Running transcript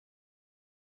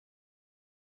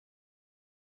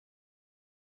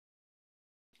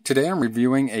Today I'm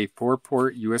reviewing a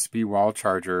 4-port USB wall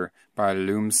charger by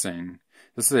Lumsing.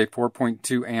 This is a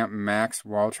 4.2 amp max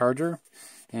wall charger.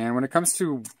 And when it comes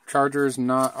to chargers,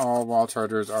 not all wall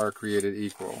chargers are created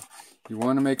equal. You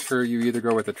want to make sure you either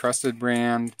go with a trusted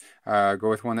brand, go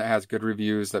with one that has good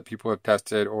reviews that people have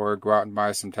tested, or go out and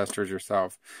buy some testers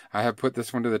yourself. I have put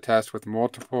this one to the test with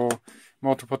multiple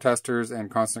testers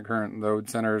and constant current load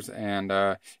centers, and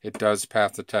it does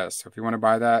pass the test. So if you want to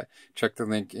buy that, check the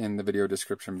link in the video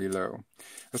description below.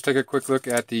 Let's take a quick look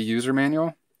at the user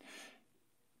manual.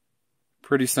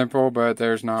 Pretty simple, but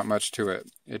there's not much to it.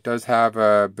 It does have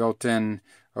a built-in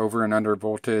over and under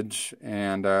voltage,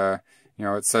 and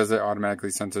it says it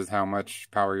automatically senses how much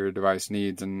power your device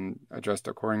needs and adjusts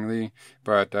accordingly,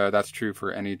 but that's true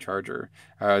for any charger.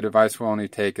 A device will only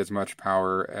take as much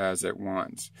power as it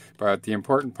wants, but the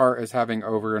important part is having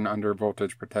over and under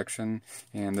voltage protection,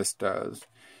 and this does.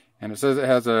 And it says it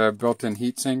has a built-in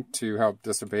heatsink to help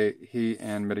dissipate heat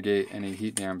and mitigate any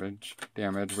heat damage,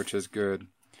 which is good.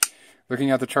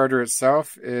 Looking at the charger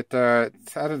itself, it's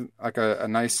had a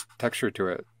nice texture to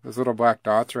it. Those little black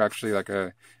dots are actually like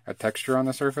a texture on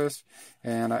the surface,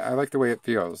 and I like the way it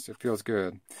feels. It feels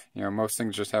good. Most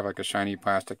things just have like a shiny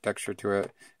plastic texture to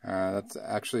it. That's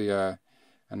actually a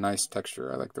nice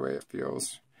texture. I like the way it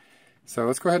feels. So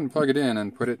let's go ahead and plug it in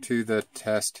and put it to the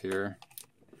test here.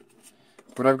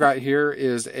 What I've got here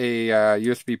is a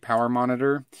USB power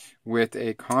monitor with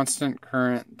a constant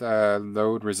current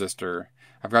load resistor.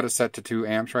 I've got it set to 2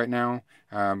 amps right now,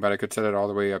 but I could set it all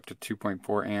the way up to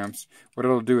 2.4 amps. What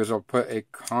it'll do is it'll put a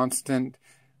constant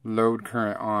load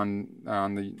current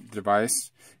on the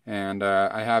device, and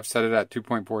I have set it at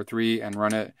 2.43 and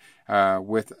run it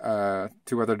with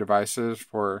 2 other devices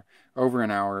for over an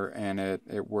hour, and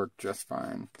it worked just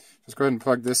fine. Let's go ahead and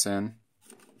plug this in.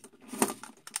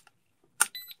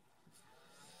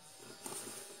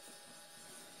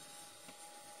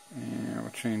 And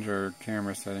we'll change our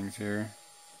camera settings here.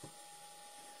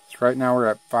 So right now we're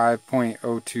at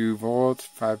 5.02 volts,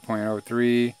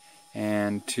 5.03,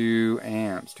 and 2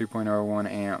 amps, 2.01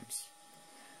 amps.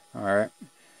 Alright,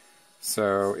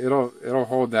 so it'll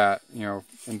hold that,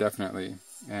 indefinitely.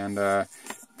 And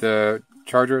the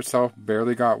charger itself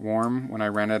barely got warm when I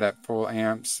ran it at full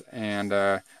amps, and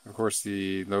of course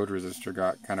the load resistor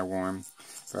got kind of warm.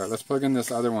 But let's plug in this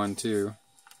other one too.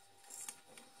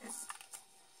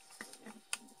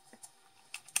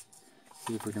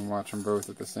 See if we can watch them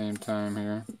both at the same time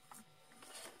here.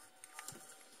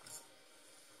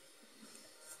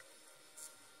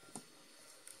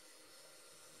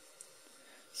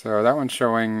 So that one's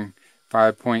showing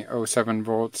 5.07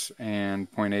 volts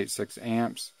and 0.86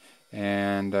 amps,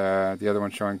 and the other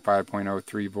one's showing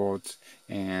 5.03 volts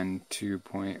and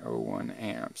 2.01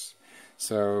 amps.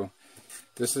 So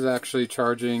this is actually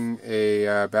charging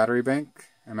a battery bank.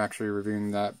 I'm actually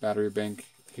reviewing that battery bank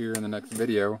here in the next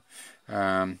video.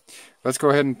 Let's go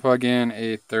ahead and plug in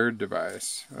a third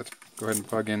device. Let's go ahead and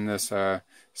plug in this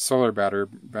solar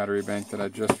battery bank that I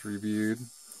just reviewed.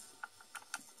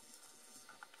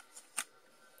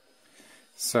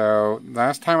 So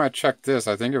last time I checked this,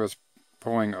 I think it was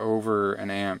pulling over an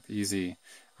amp easy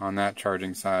on that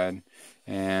charging side.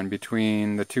 And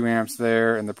between the 2 amps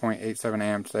there and the 0.87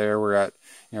 amps there, we're at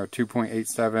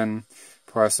 2.87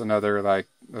 plus another, like,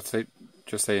 let's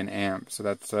just say an amp. So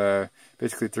that's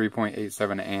basically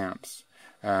 3.87 amps.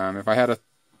 If I had a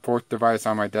 4th device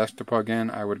on my desk to plug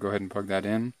in, I would go ahead and plug that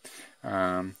in.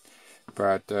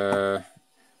 But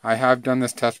I have done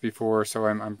this test before, so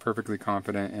I'm perfectly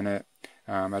confident in it.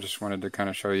 I just wanted to kind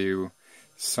of show you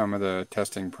some of the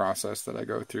testing process that I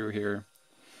go through here.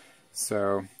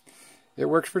 So it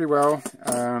works pretty well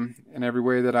in every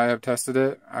way that I have tested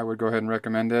it. I would go ahead and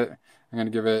recommend it. I'm going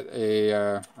to give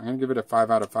it a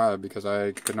 5 out of 5 because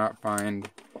I could not find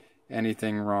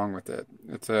anything wrong with it.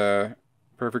 It's a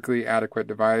perfectly adequate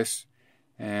device,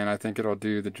 and I think it'll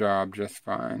do the job just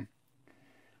fine.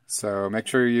 So make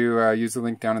sure you use the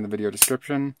link down in the video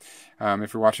description.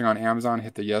 If you're watching on Amazon,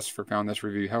 hit the yes for found this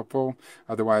review helpful.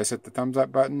 Otherwise, hit the thumbs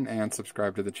up button and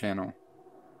subscribe to the channel.